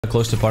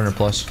Close to partner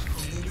plus.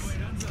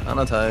 I'm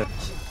not tired.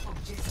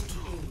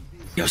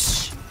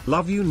 Yes.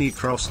 Love you,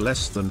 Necros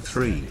less than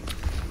 3.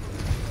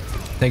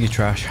 Thank you,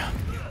 trash.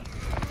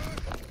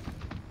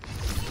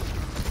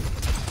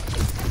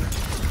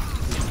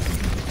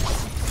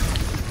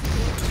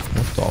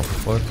 What the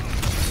fuck?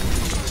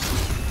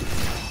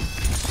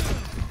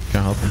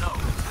 Can't help him.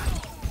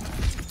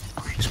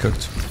 He's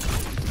cooked.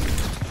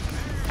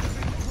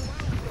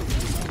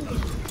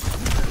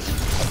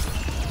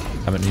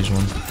 Haven't used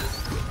one.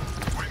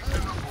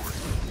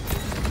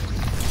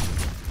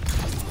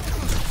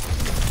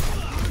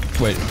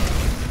 Wait,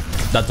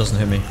 that doesn't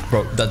hit me,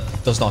 bro. That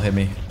does not hit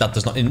me. That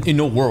does not. In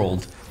no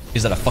world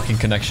is that a fucking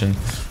connection.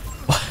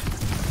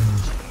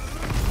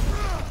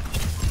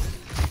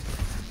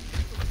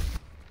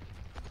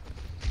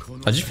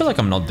 I just feel like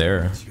I'm not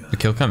there. The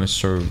kill cam is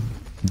so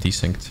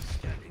desynced.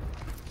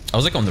 I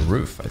was like on the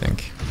roof, I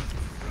think,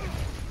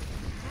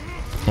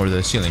 or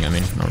the ceiling. I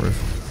mean, not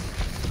roof.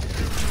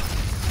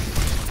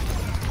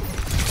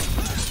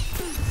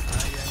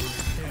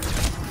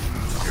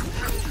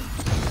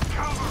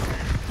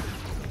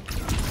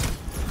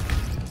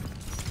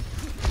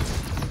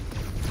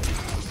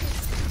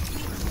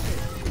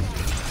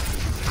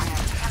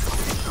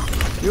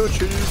 You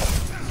choose.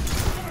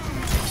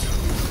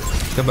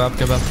 Go back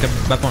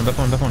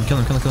one, kill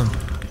him.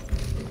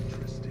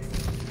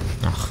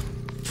 Ugh.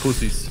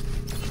 Pussies.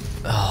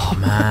 Oh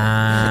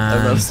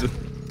man.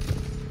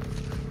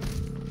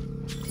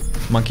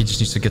 Monkey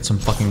just needs to get some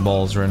fucking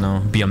balls right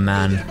now. Be a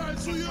man.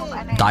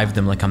 Dive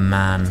them like a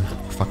man.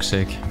 For fuck's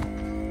sake.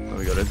 Oh,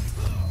 we got it.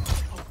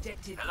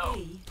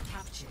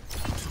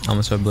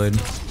 Almost had blade.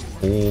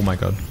 Oh my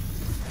god.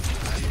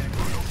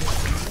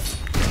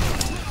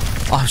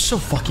 Oh, I'm so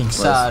fucking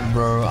sad,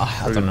 bro.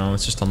 I don't know.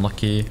 It's just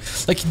unlucky.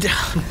 Like,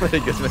 very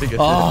good.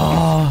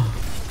 Oh.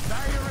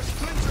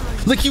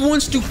 Like he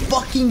wants to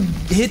fucking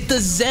hit the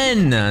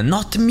Zen,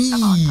 not me.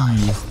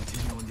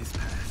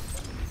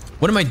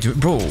 What am I doing,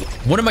 bro?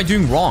 What am I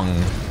doing wrong?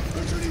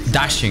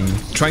 Dashing,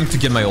 trying to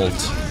get my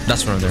ult.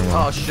 That's what I'm doing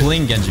wrong. Oh,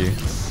 playing Genji.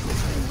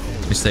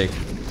 Mistake.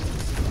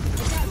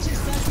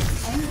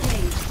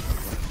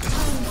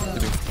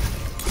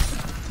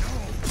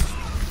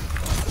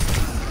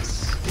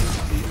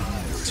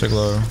 So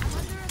low.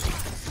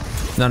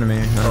 None of me.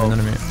 None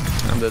of me.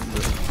 No.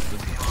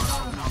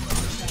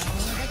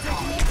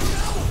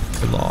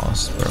 We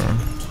lost, bro.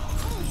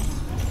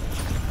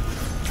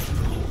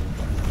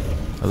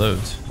 I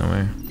lived. No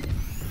way.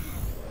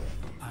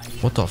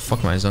 What the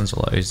fuck? My Zen's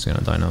alive. He's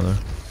gonna die now, though.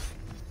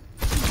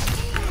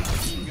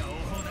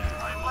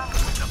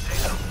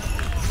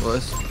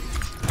 What?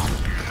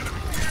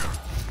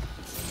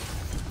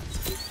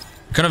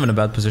 Kind of in a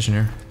bad position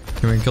here.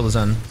 Can we kill the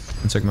Zen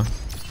and Sigma?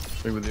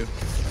 Bring with you.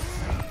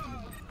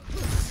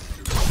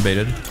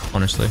 Baited,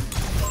 honestly.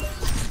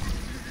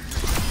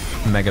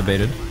 Mega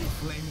baited.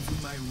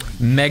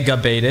 Mega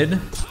baited.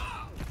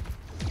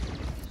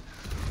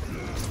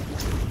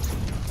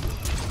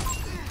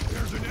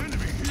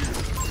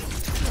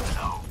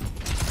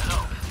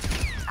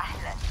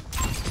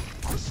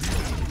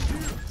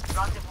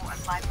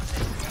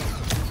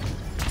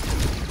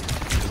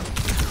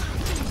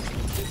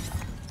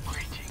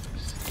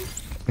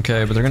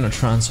 Okay, but they're gonna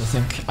trance, I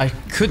think. I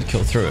could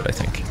kill through it, I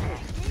think.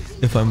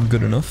 If I'm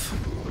good enough.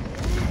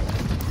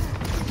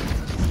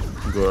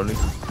 Go early.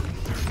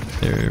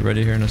 They're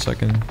ready here in a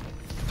second.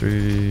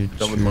 3,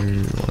 2,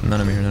 1. None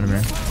of me here, none of me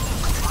here.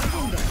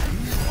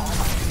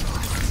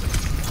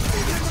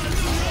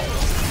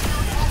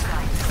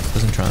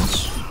 Doesn't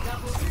trance.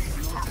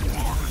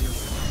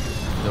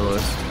 No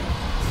worries.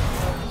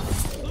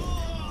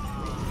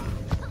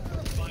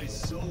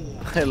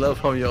 I love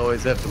how you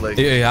always have to like...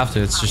 Yeah, you have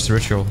to, it's just a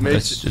ritual.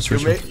 It's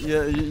ritual.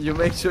 You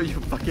make sure you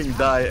fucking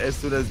die as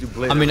soon as you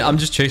play. I mean, I'm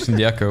just chasing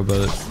the Echo,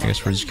 but I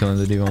guess we're just killing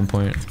the D1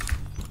 point.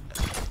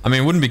 I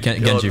mean, it wouldn't be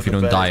Genji if you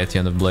don't die at the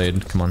end of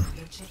Blade. Come on.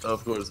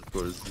 Of course.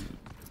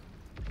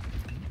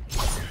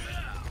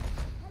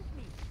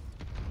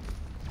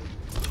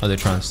 Oh, they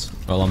tranced.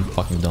 Well, I'm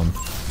fucking dumb.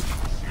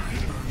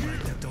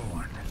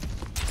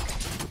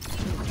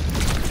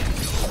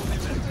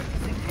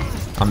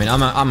 I mean,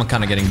 I'm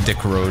kind of getting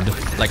dick road.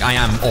 Like, I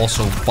am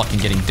also fucking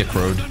getting dick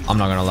road. I'm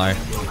not gonna lie.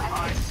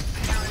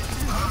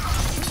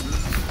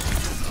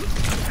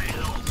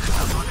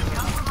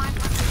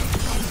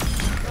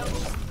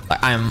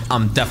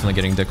 I'm definitely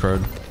getting dick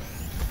road.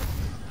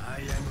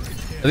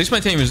 At least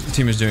my team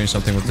is doing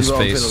something with the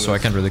space, so I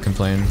can't really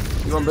complain.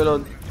 You want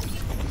build?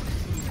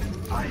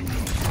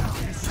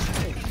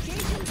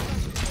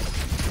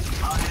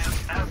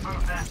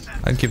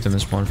 I can keep them in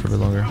spawn for a bit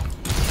longer.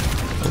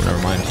 Oh,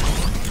 never mind.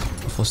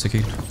 Full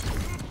sticky.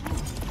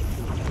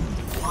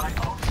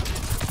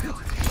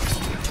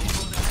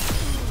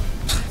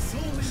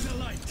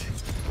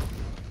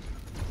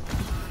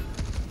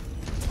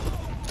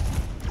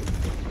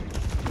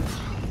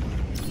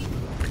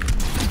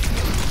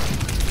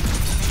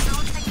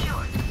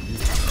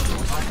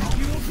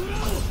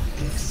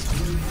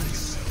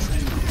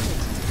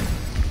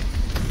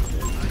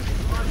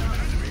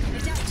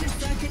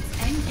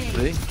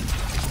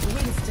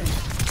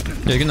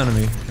 Yeah, you can nano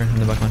me here in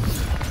the back line.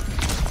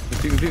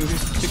 Pick me.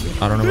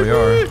 I don't know where you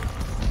are.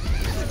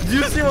 Do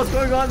you see what's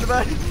going on in the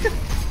back?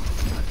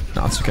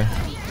 No, it's okay.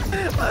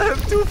 I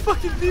have 2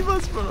 fucking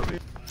demons in front of me.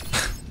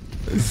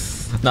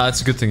 Nah,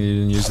 it's a good thing you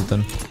didn't use it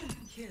then.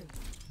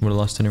 Would've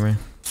lost anyway.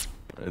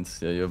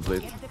 Yeah, you have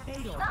blade.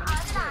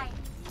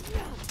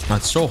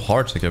 It's so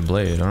hard to get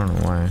blade. I don't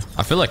know why.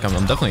 I feel like I'm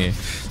definitely...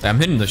 I'm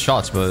hitting the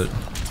shots, but...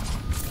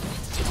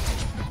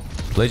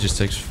 Blade just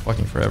takes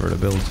fucking forever to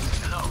build.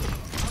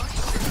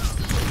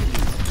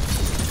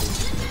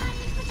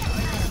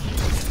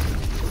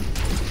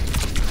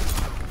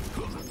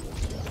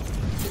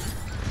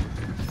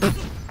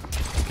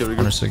 Okay, we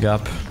go. Honest the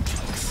gap.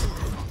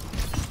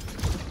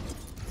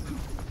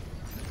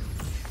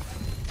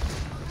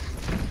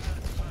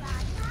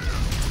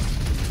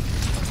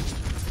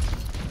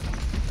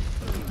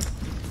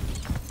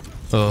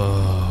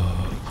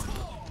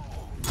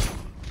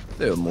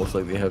 They will most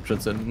likely have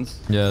transcendence.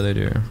 Yeah, they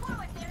do.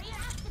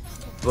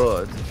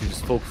 But if you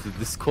just focus the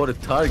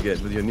discorded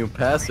target with your new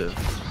passive,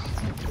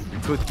 you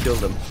could kill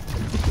them.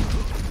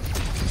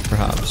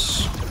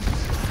 Perhaps.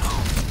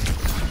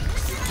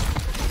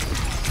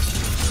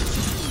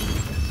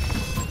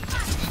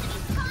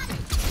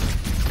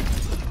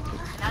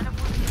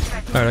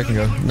 Alright, I can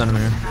go. None of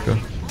them here. Go.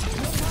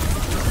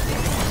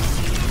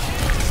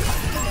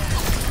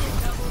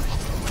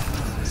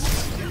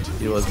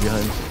 He was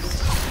behind.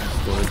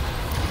 Go ahead.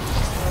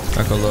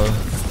 Echo low.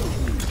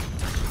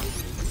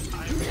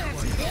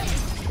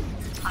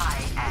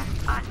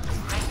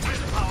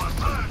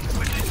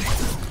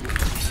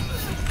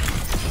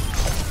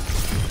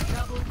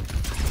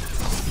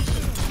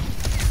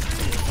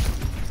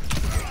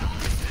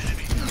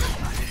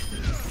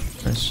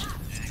 Nice.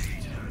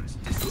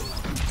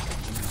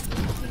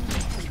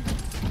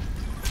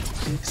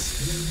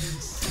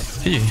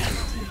 GG.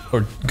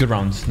 Or good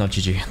round, not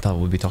GG. That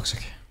would be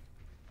toxic.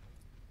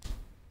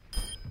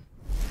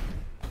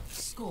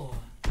 Score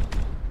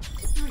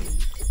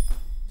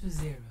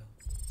 3-0.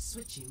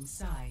 Switching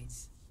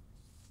sides.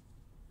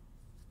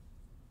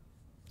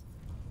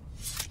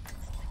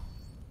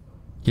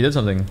 He did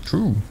something.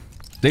 True.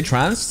 They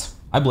tranced,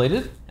 I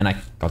bladed, and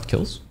I got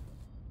kills.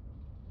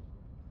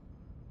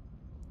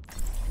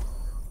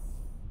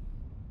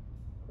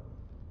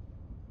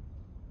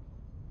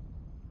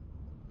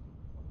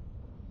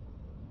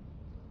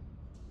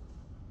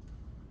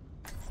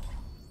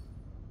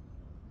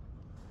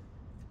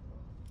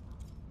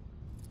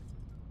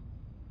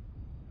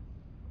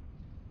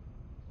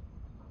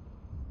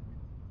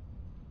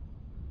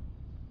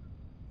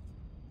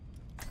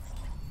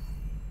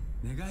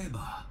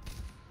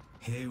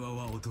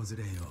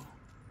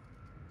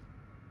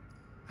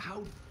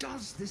 How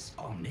does this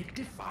Omnic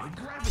defy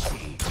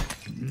gravity?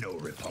 No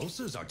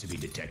repulsors are to be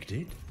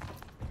detected.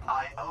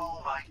 I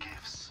owe my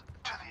gifts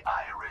to the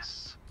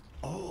Iris.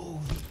 Oh,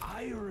 the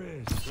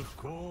Iris, of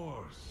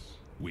course.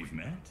 We've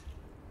met?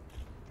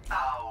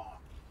 How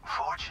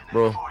fortunate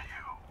Bro. for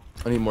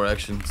you. I need more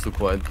action. It's too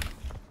quiet.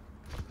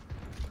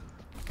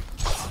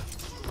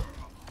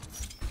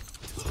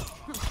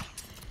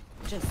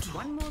 Just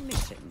one more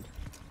mission.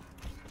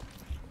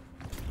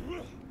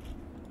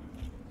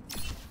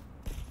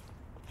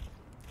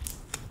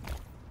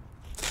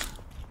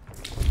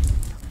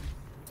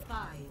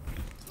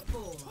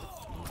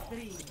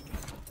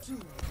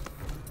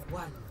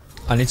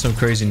 I need some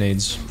crazy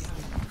nades.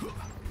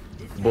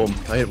 Boom.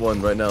 I hit one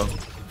right now.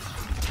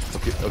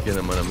 Okay,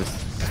 never mind. I missed.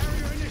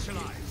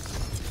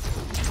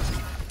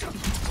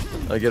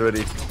 I get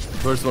ready.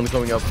 First one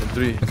coming up in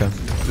 3, Okay.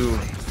 2,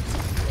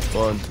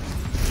 1.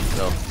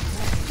 No.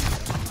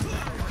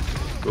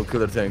 Go kill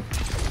her tank.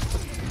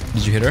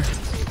 Did you hit her?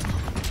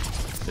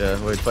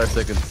 Yeah, wait 5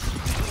 seconds.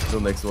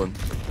 Till next one.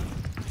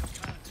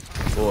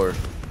 4,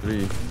 3,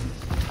 2,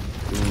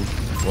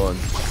 1.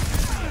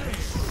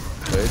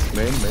 Wait,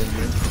 main.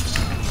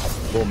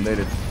 Boom, made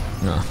it.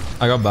 No.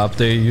 I got BAP.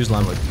 They use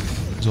lamp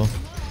as well.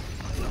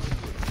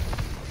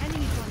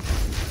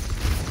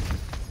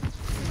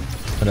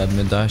 But I had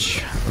mid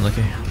dash.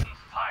 Unlucky.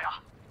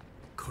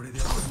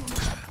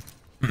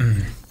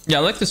 Yeah,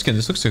 I like this skin.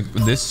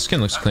 This skin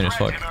looks clean as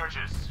fuck.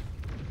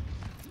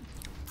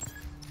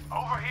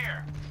 Over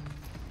here.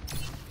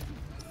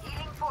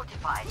 Healing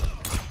fortified.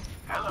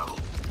 Hello.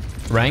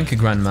 Rank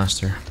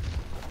Grandmaster.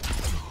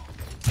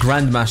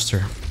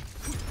 Grandmaster.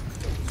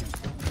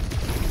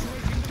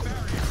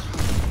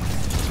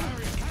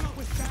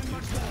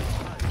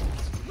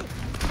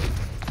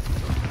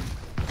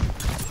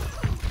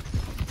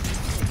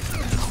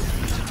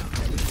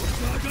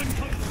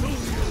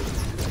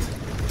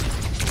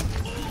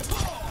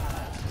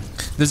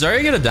 Does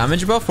Zarya get a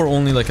damage buff or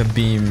only like a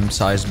beam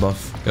size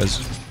buff? Because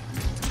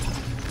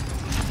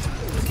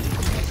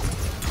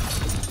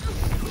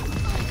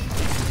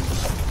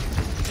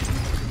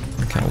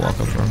I can't walk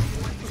up from.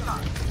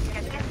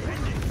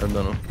 I don't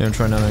know. You gonna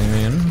try nanoing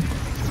me in?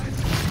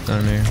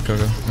 Nano me, go.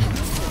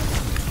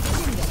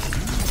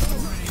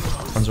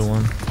 Hanzo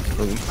one.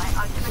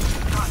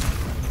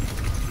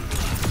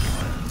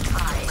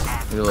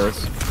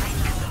 Realize.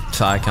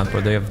 I can't,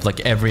 bro. They have like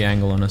every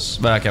angle on us.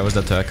 But okay, I was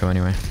dead to Echo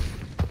anyway.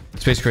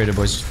 Space created,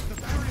 boys.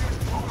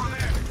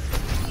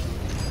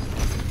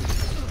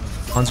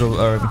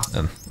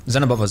 Hanzo,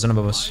 Zen above us,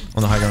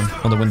 on the high ground,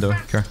 on the window.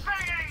 Okay.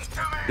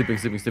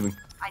 Sleeping.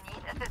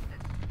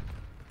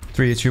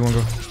 3, 2, 1,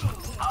 go.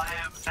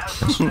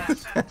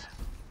 Nice.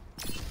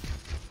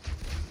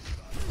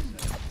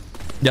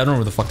 Yeah, I don't know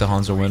where the fuck the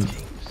Hanzo went.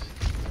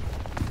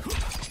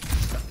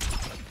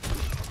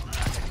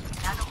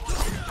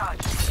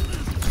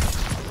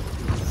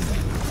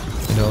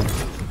 Need help.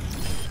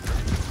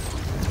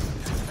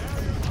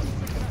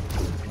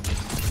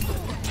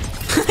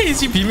 Is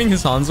he beaming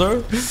his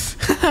Hanzo?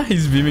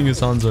 He's beaming his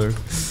Hanzo.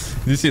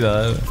 Did you see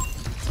that?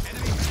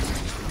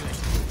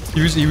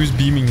 He was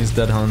beaming his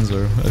dead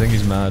Hanzo. I think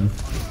he's mad.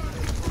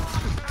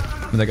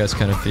 And that guy's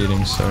kind of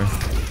feeding, so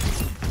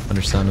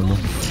understandable.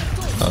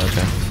 Oh,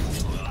 okay.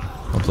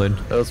 Well played.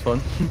 That was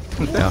fun.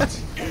 Yeah.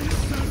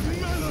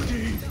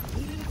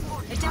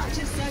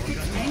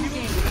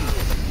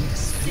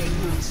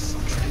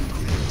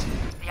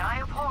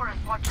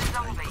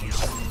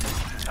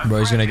 Bro,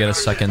 he's gonna get a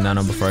second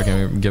nano before I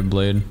can get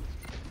blade.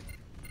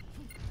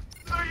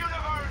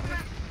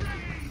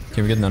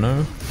 Can we get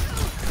nano?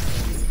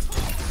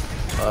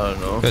 I don't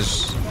know.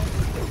 Guys,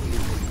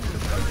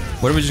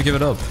 why do we just give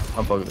it up?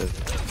 I'm fucking it.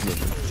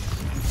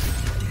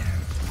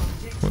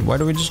 Why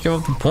do we just give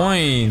up the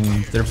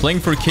point? They're playing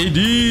for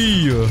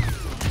KD.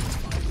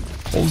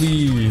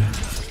 Holy.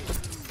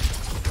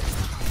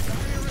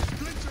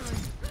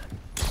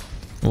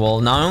 Well,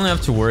 now I only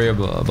have to worry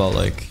about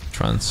like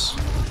trance.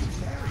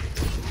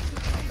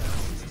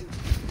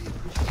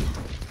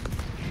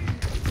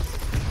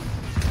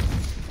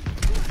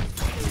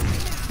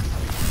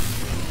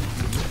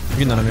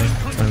 You can enemy.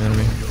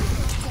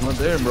 I'm not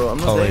there, bro. I'm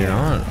not Oh, there. wait, you're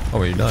not? Oh,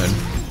 wait, you died.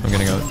 I'm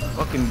getting out.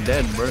 Fucking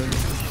dead, bro.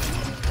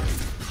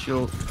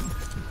 Chill.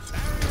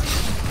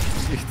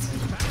 Shit.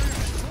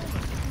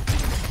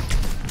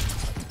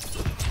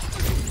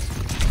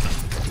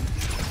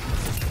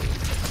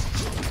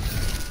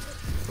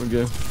 We're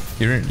good.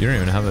 You don't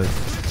even have it.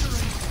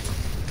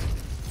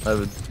 I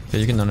have it. Yeah,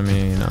 you can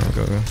enemy now.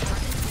 Go.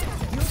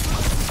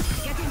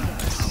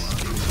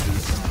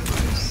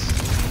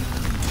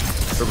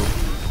 Purple.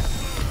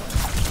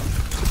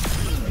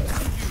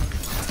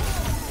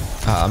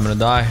 I'm gonna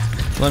die.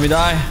 Let me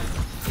die.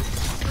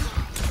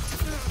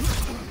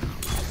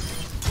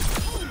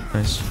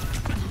 Nice.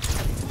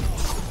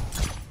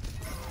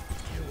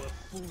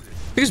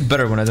 I think it's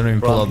better when I don't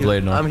even pull out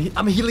blade now.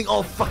 I'm healing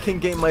all fucking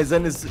game. My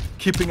Zen is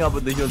keeping up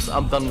with the heals.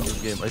 I'm done with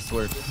this game, I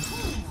swear.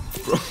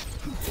 Bro.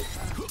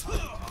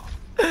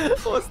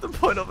 What's the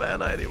point of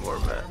Anna anymore,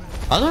 man?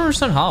 I don't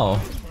understand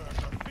how.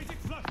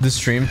 The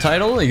stream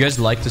title? You guys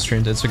like the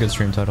stream? It's a good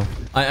stream title.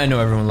 I know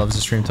everyone loves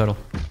the stream title.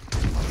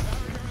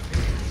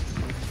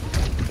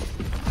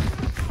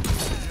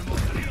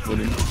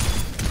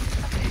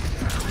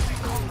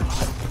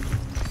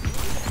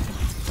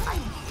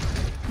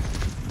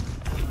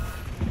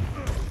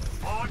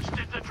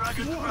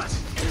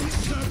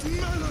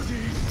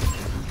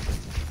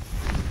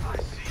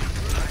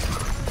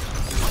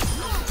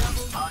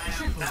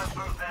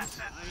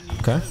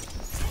 Okay.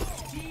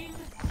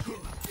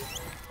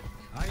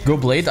 Go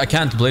blade? I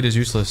can't. Blade is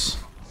useless.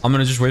 I'm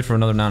gonna just wait for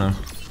another nano.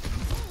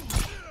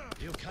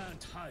 You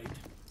can't hide.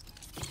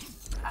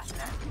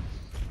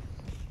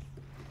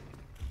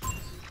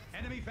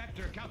 Enemy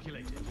vector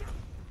calculated.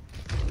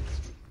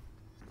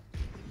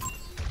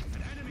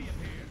 An enemy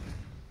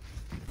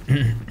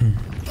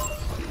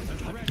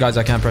appeared. Guys,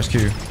 I can't press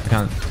Q. I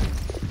can't.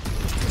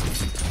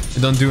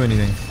 It don't do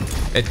anything.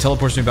 It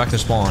teleports me back to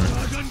spawn.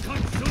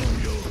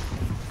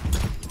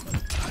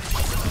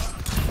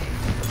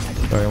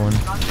 Sorry, one.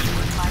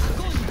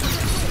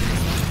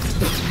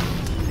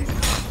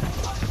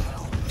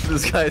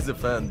 This guy is a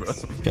fan, bro.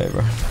 Okay,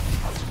 bro.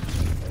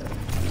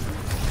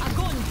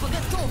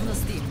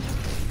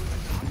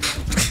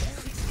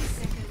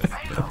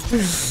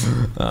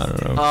 I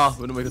don't know. Ah,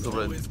 we don't make it so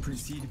red.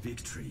 Precede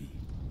victory.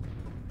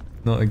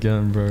 Not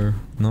again, bro.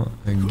 Not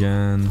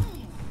again.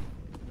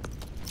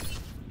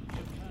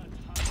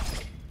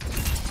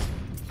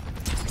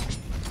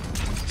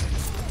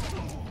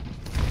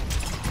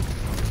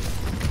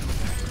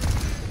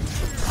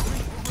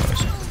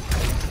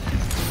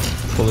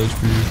 Full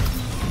HP.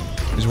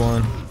 He's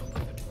one.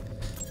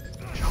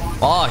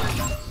 Fuck!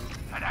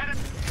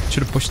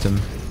 Should have pushed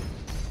him.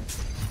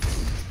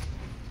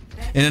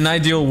 In an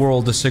ideal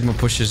world, the Sigma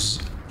pushes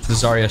the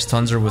Zarya's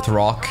Tunzer with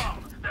Rock.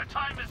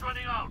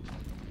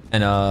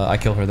 And I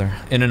kill her there.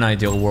 In an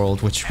ideal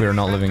world, which we are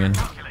not living in.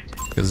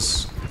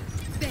 Because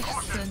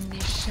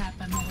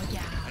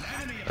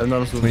we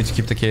need to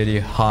keep the KD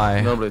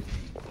high. No blade.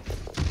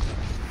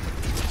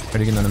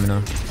 Ready to get enemy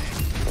now.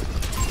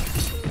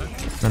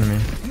 Enemy.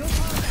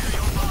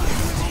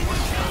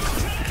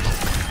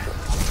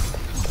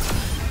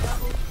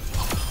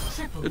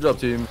 Good job,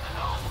 team.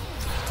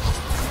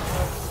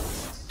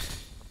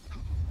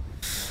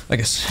 I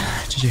guess.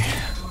 GG.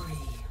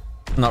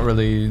 Not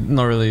really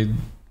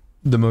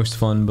the most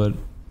fun, but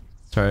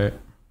it's alright.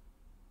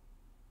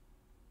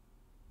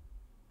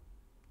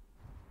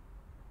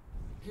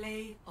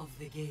 of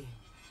the game.